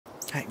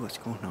Hey, what's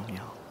going on,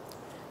 y'all?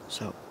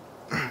 So,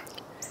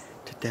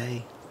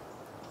 today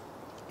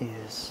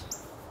is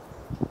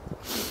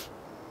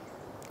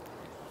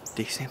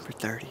December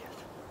 30th,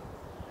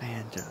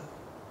 and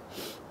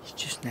it's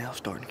just now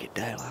starting to get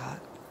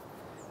daylight.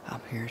 I'm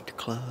here at the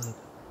club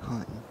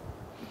hunting.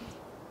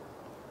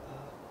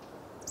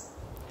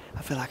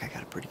 I feel like I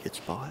got a pretty good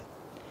spot.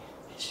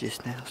 It's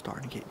just now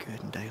starting to get good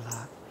in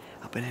daylight.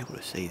 I've been able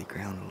to see the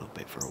ground a little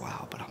bit for a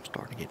while, but I'm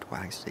starting to get to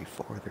where I can see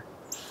farther.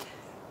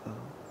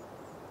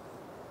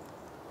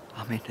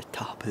 I'm in the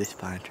top of this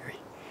pine tree,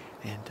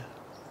 and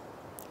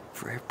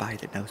for everybody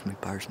that knows me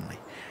personally,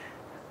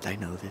 they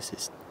know this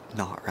is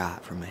not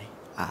right for me.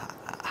 I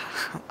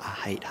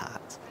hate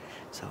heights,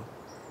 so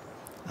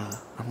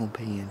I'm gonna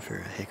be in for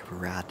a heck of a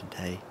ride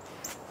today.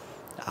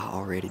 I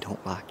already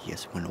don't like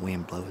this. When the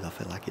wind blows, I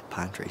feel like the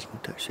pine tree's gonna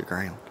touch the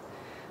ground.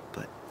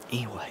 But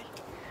anyway,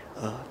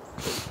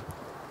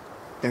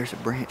 there's a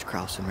branch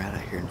crossing right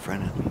out here in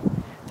front of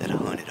me that I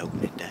hunted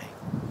opening day,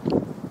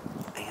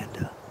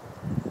 and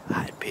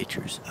I had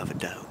pictures of a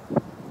doe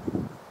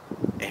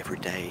every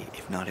day,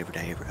 if not every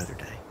day, every other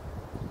day,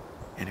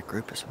 and a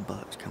group of some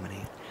bucks coming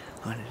in.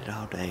 Hunted it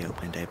all day,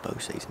 opening day, bow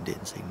season,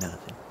 didn't see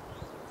nothing.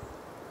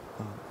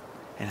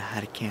 And I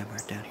had a camera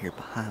down here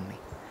behind me,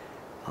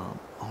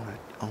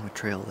 on a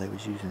trail they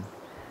was using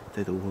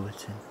through the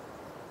woods, and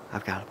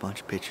I've got a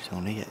bunch of pictures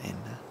on it. And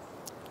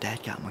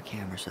Dad got my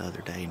cameras the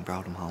other day and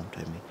brought them home to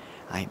me.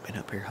 I ain't been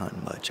up here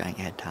hunting much. I ain't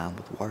had time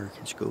with work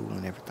and school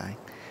and everything.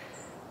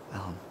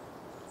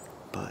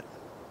 But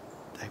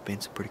they've been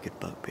some pretty good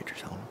buck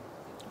pictures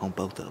on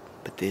both of them.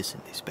 But this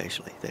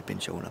especially, they've been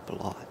showing up a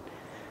lot.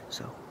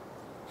 So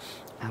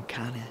I'm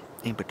kind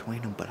of in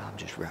between them, but I'm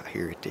just right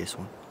here at this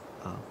one.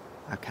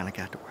 I've kind of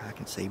got to where I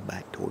can see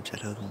back towards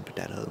that other one, but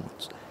that other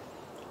one's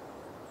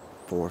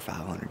 400 or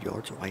 500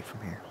 yards away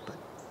from here. But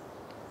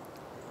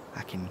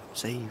I can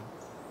see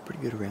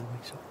pretty good around me,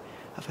 so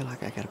I feel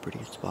like I got a pretty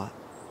good spot.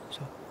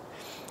 So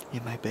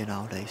it may be an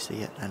all-day see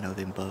it. I know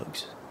them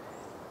bugs,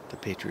 the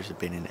pictures have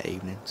been in the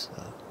evenings.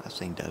 I've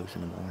seen does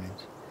in the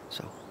mornings,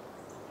 so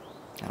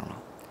I don't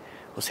know.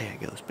 We'll see how it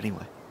goes. But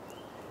anyway,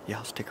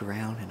 y'all stick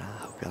around, and I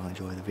hope y'all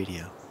enjoy the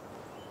video.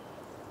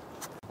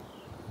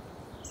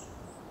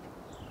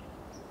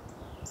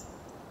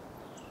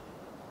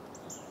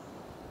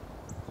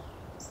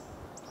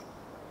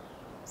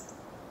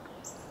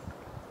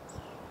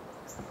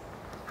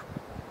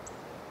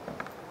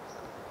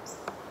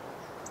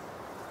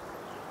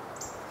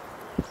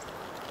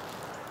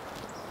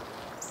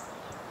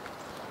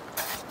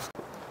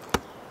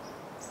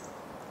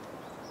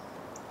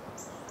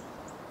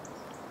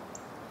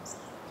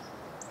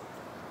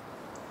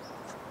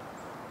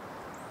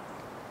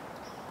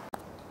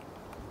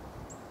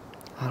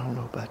 I don't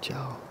know about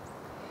y'all,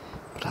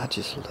 but I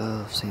just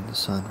love seeing the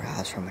sun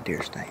rise from a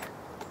deer stand.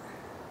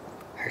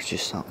 There's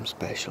just something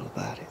special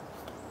about it.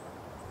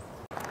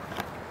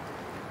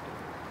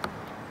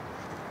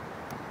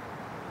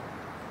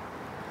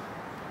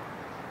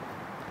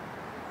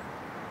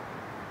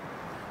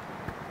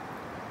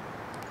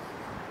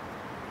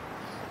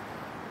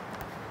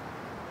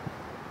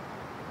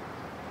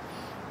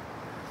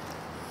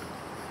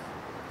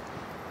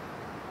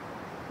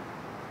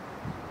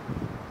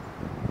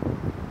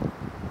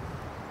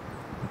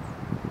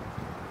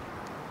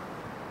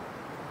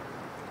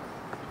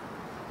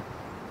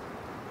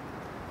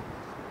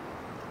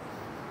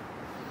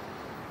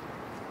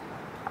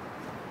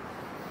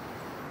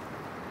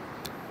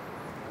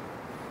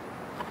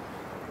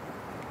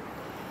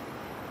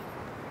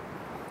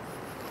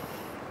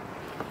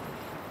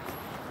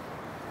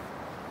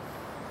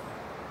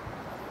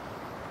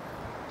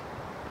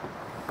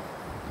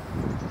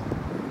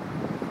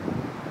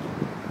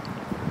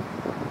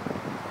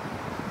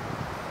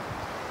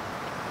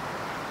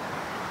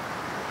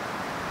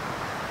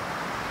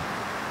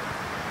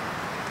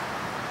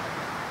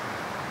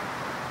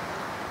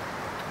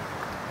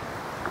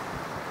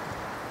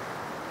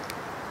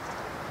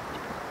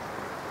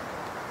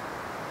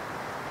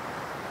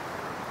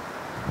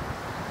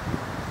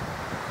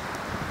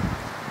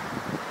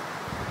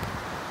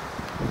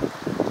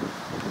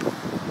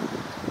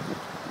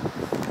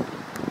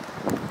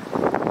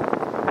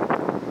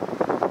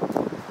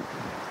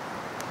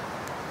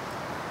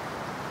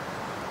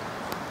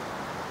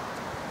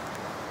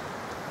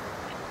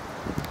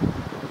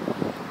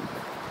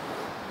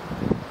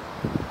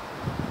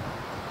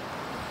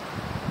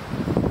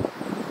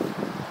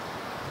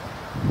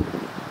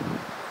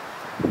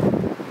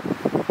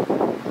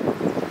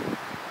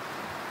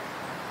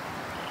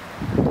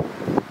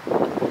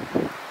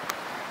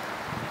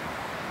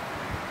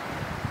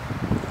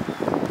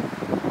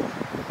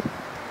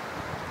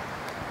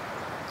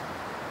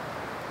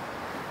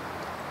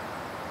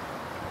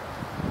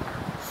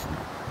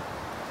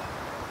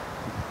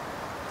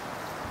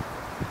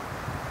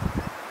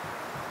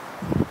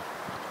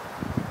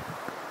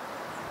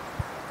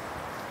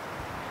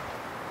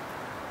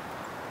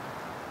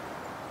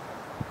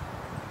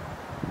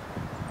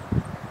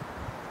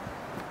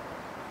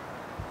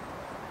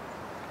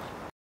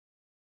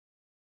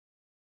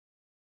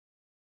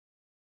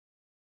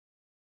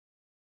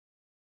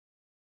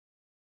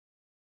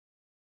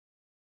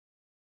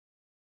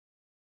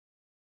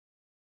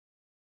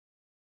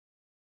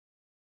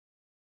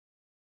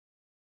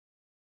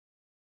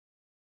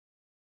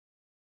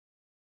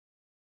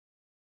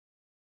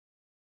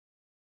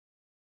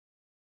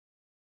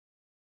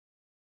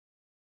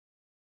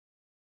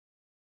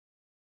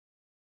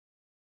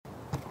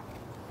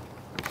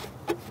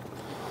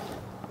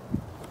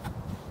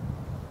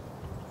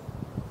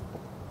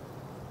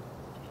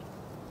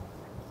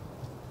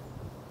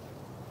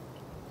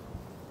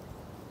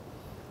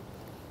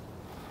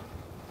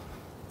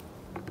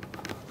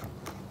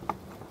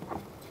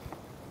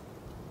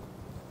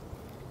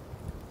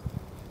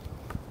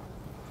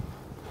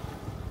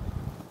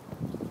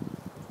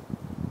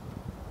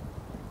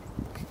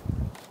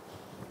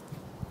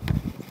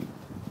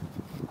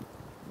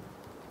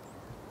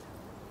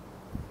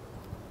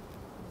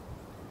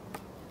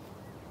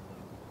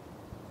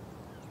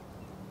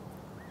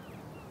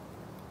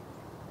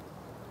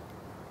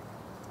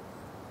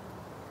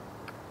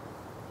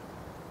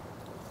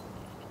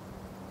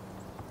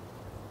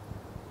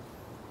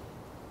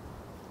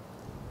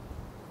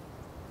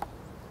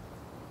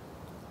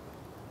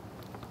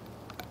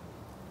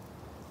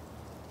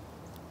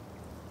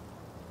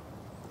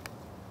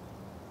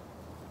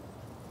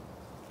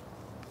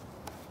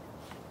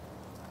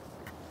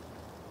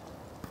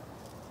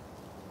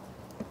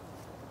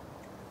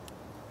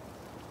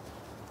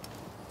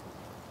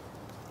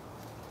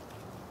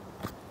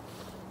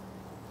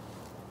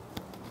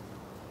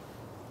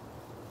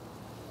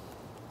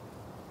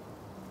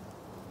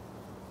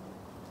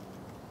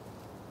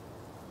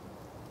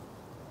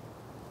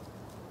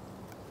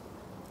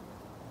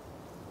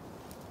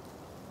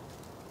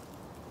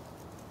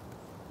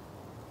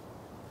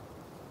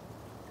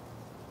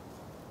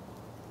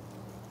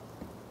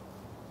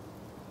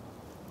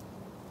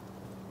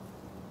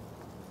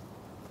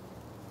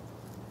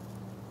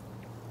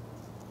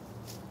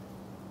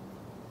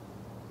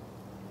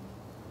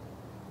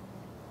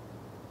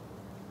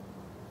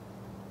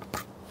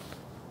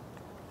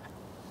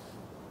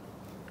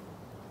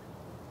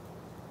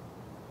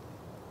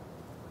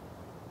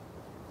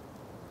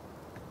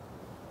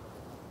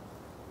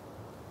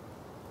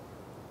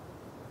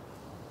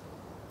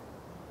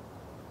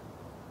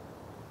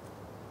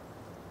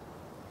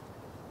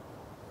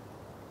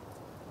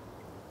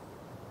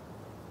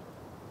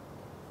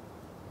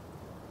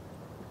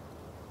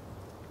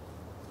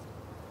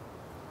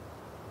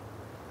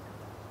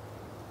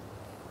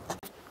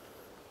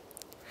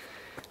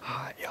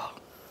 Alright, y'all.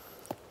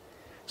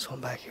 So I'm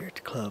back here at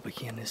the club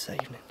again this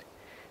evening,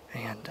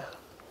 and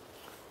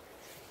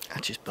I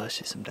just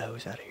busted some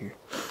does out of here.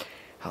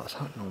 I was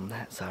hunting on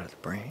that side of the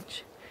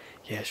branch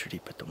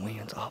yesterday, but the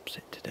wind's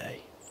opposite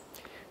today,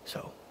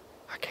 so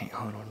I can't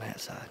hunt on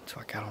that side. So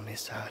I got on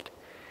this side.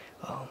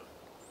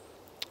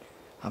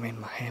 I'm in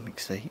my hammock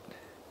seat.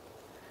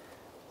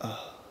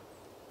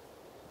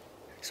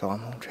 So I'm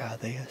gonna try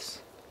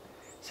this,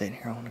 sitting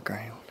here on the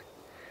ground.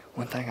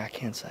 One thing I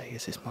can say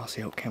is this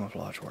mossy oak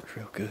camouflage works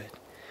real good.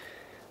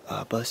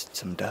 I busted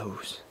some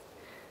does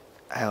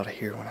out of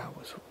here when I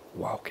was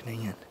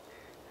walking in,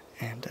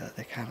 and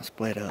they kind of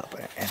split up,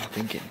 and I've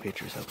been getting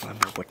pictures of them.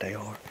 I know what they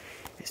are.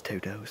 It's 2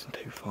 does and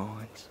 2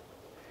 fawns.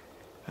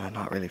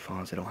 Not really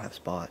fawns, they don't have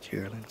spots,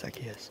 yearlings I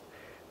guess.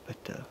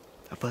 But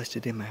I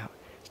busted them out,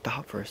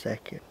 stopped for a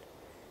second,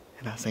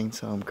 and I seen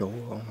some go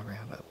on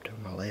around up to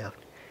my left,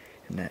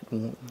 and that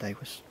one, they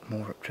was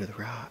more up to the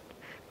right.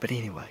 But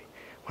anyway,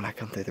 when I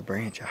come through the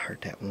branch, I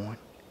heard that one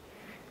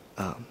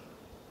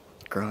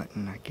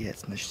grunting, I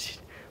guess, and she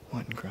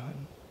wasn't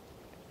grunting.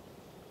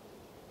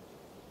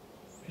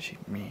 She,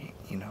 me,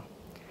 you know.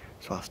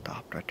 So I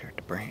stopped right there at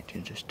the branch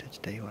and just stood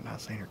still, and I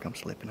seen her come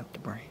slipping up the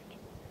branch.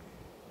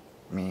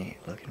 Me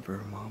looking for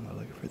her mama,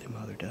 looking for them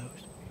other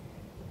does.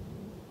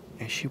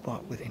 And she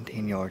walked within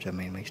 10 yards of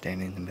me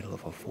standing in the middle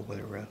of a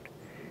 4-wheeler road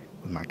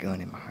with my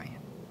gun in my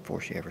hand before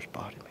she ever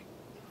spotted me.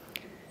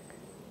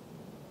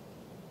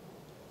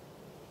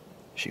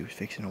 She was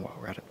fixing to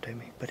walk right up to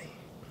me, but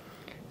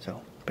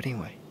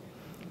anyway,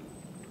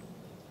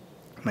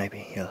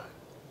 maybe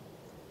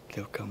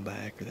they'll come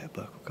back, or that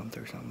buck will come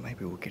through something.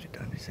 Maybe we'll get it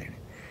done this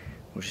evening.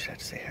 We'll just have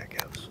to see how it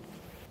goes.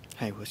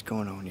 Hey, what's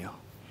going on, y'all?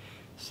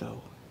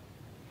 So,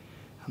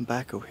 I'm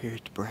back over here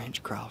at the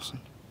branch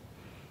crossing,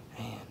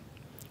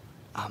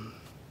 and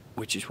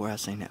which is where I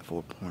seen that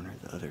 4-pointer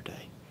the other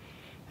day,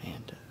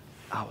 and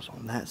I was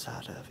on that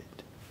side of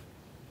it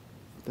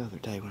the other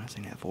day when I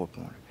seen that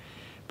 4-pointer,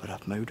 but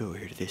I've moved over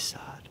here to this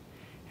side,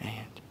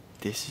 and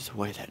this is the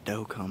way that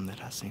doe come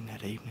that I seen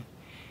that evening,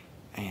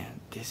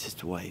 and this is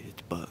the way that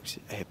the bucks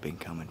have been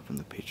coming from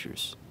the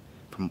pictures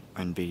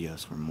and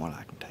videos from what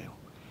I can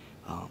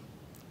tell.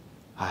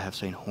 I have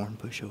seen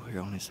hornbush over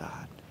here on this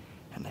side,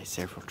 and there's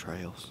several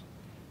trails,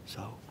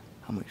 so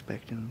I'm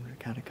expecting them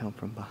to kind of come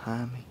from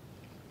behind me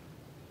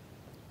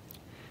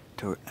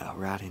to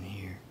right in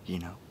here, you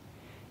know.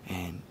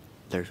 And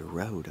there's a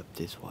road up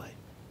this way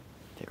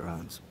that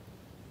runs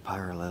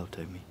parallel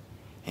to me,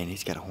 and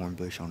it's got a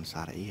hornbush on the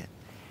side of it.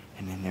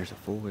 And then there's a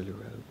 4-wheeler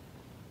road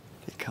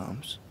that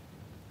comes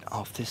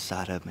off this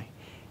side of me,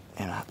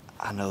 and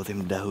I know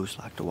them does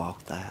like to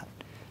walk that,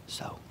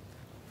 so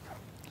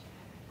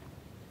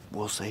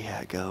we'll see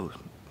how it goes.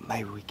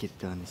 Maybe we get it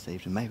done this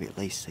evening, maybe at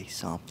least see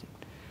something.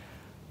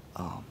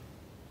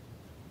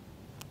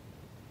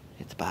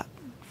 It's about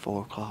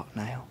 4 o'clock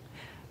now.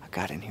 I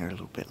got in here a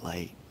little bit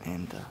late,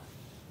 and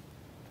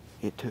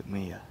it took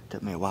me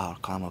a while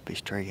to climb up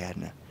this tree,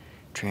 having to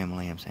trim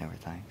limbs and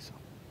everything, so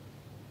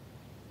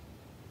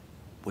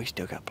we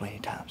still got plenty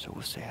of time, so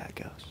we'll see how it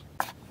goes.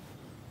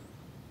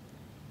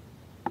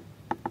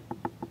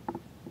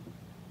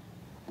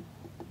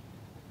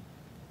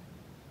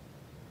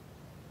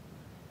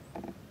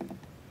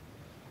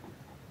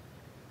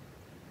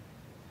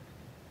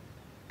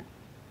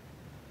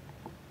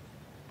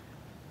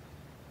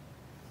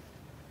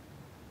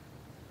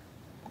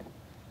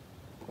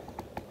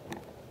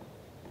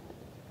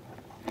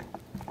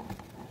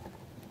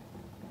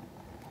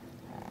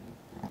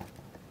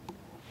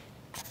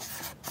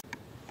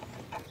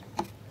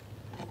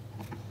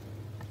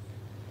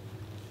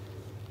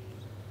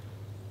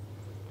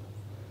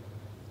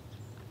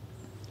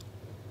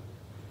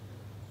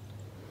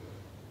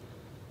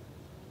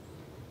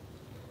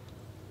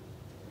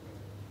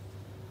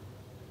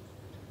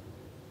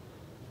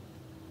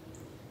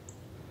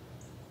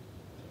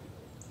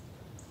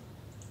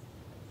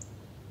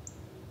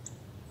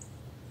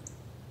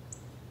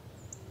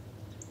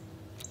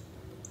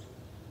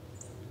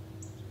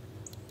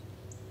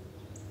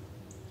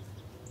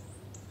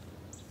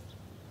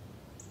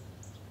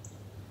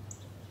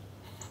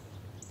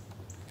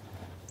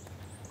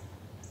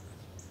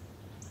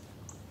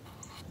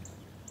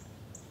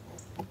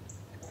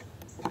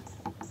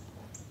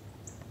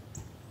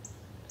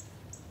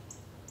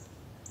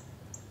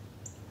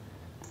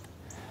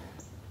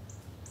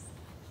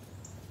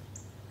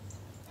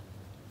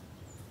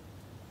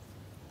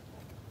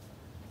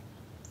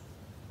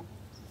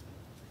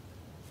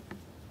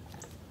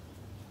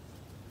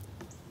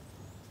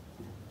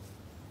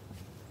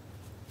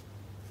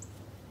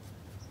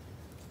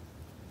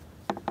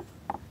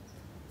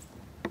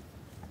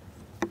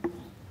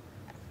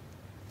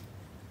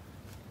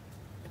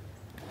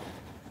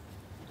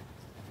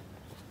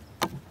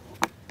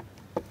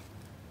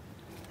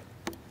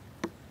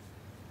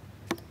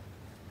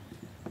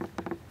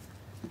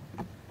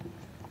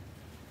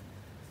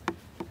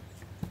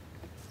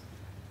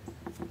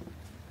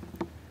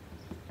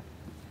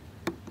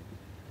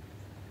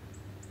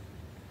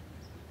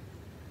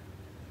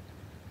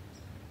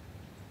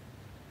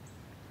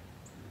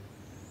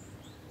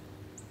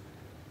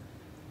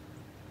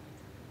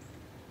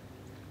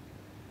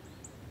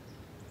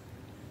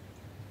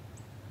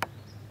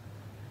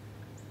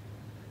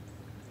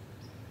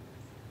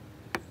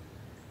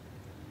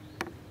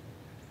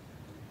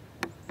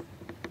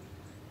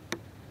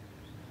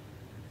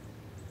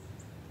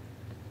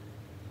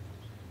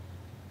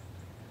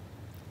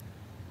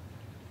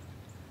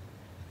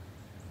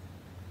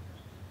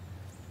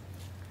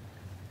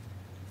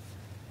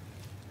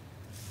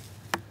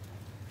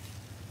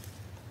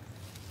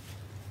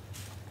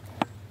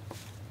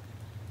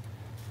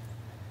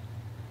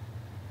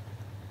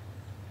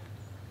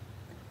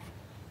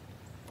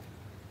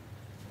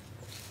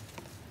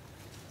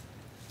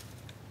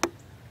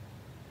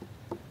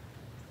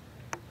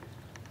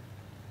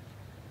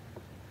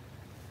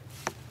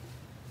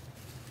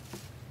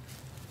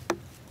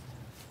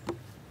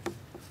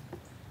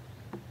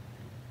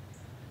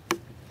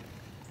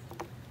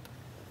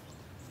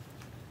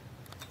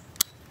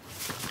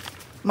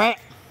 Meh,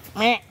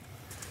 meh,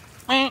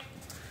 meh.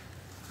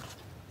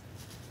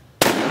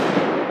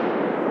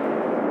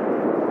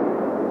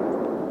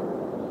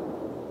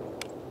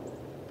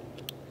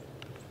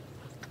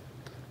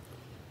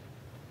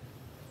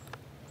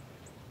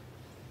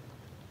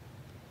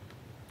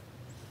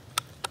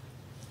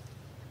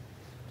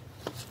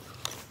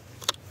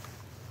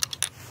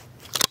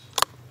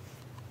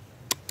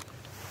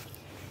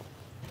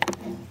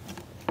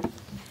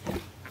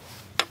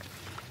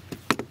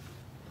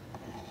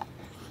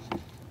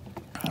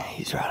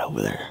 He's right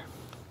over there.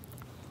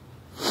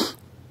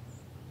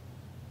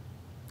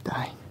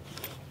 Dang.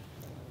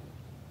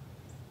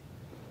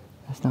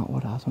 That's not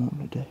what I was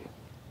wanting to do,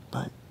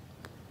 but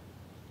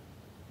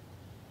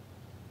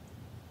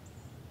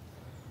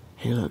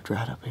he looked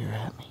right up here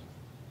at me.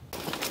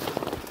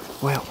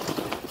 Well,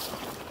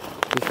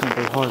 it's gonna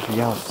be hard for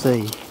y'all to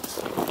see.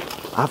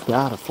 I've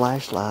got a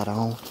flashlight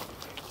on,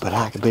 but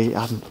I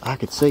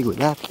could see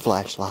without the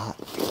flashlight,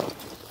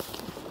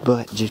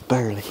 but just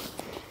barely.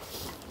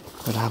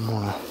 But I'm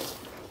gonna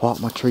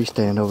walk my tree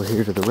stand over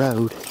here to the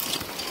road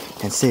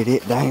and set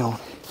it down,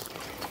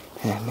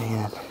 and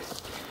then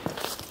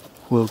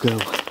we'll go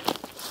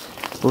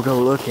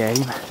look at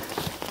him.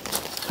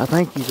 I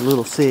think he's a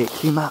little sick.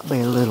 He might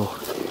be a little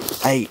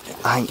ate.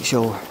 I ain't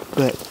sure,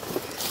 but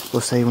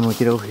we'll see when we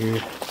get over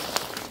here.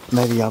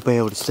 Maybe I'll be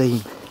able to see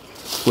him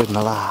with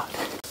my light.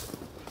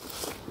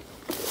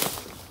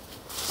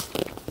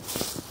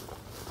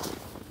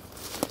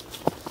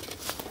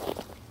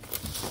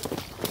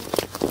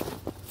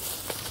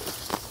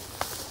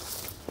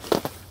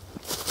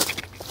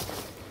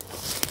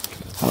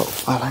 Oh,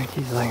 I think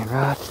he's laying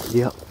right.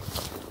 Yep,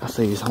 I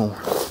see his horn.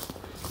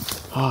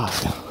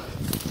 Alright,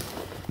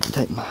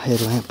 take my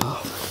headlamp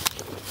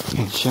off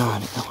and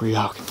shine it where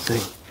y'all can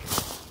see.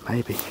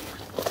 Maybe.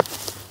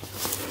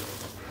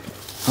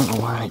 I don't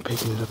know why I ain't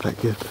picking it up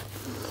that good.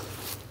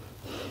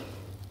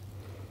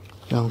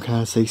 Y'all can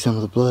kind of see some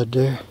of the blood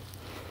there,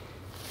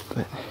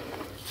 but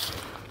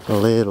a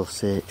little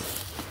sick.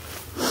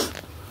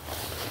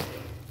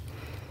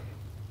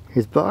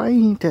 His body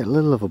ain't that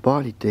little of a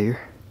body deer,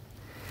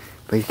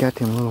 but he's got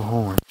them little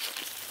horns.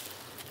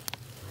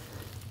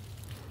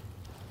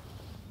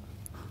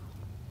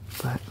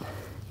 But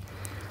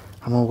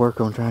I'm gonna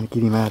work on trying to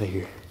get him out of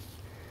here.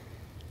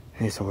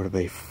 This ought to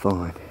be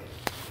fun.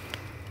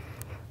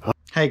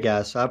 Hey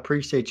guys, so I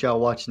appreciate y'all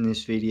watching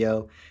this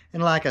video.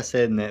 And like I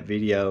said in that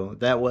video,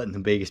 that wasn't the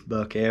biggest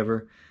buck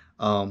ever.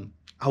 I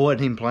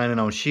wasn't even planning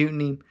on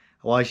shooting him.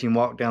 I watched him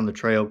walk down the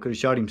trail. Could have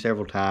shot him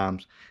several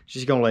times.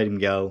 Just gonna let him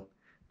go.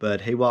 But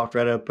he walked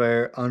right up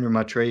there under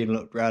my tree and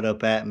looked right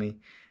up at me.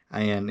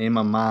 And in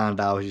my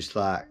mind, I was just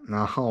like,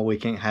 no, we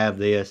can't have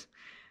this.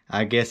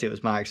 I guess it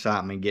was my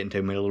excitement getting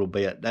to me a little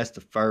bit. That's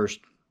the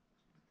first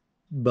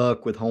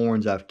buck with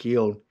horns I've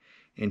killed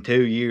in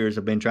 2 years.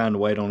 I've been trying to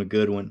wait on a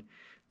good one.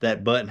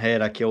 That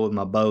buttonhead I killed with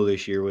my bow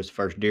this year was the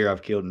first deer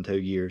I've killed in 2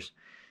 years.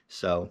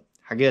 So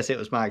I guess it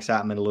was my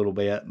excitement a little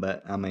bit,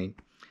 but I mean,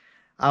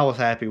 I was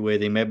happy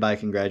with him. Everybody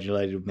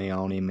congratulated me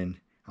on him, and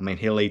I mean,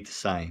 he'll eat the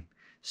same.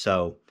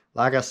 So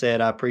like I said,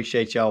 I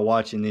appreciate y'all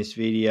watching this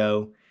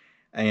video.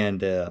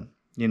 And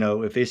you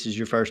know, if this is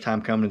your first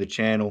time coming to the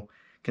channel,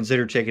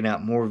 consider checking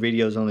out more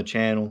videos on the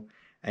channel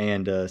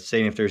and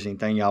seeing if there's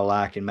anything y'all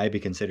like, and maybe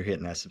consider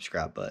hitting that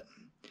subscribe button.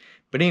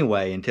 But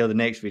anyway, until the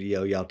next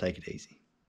video, y'all take it easy.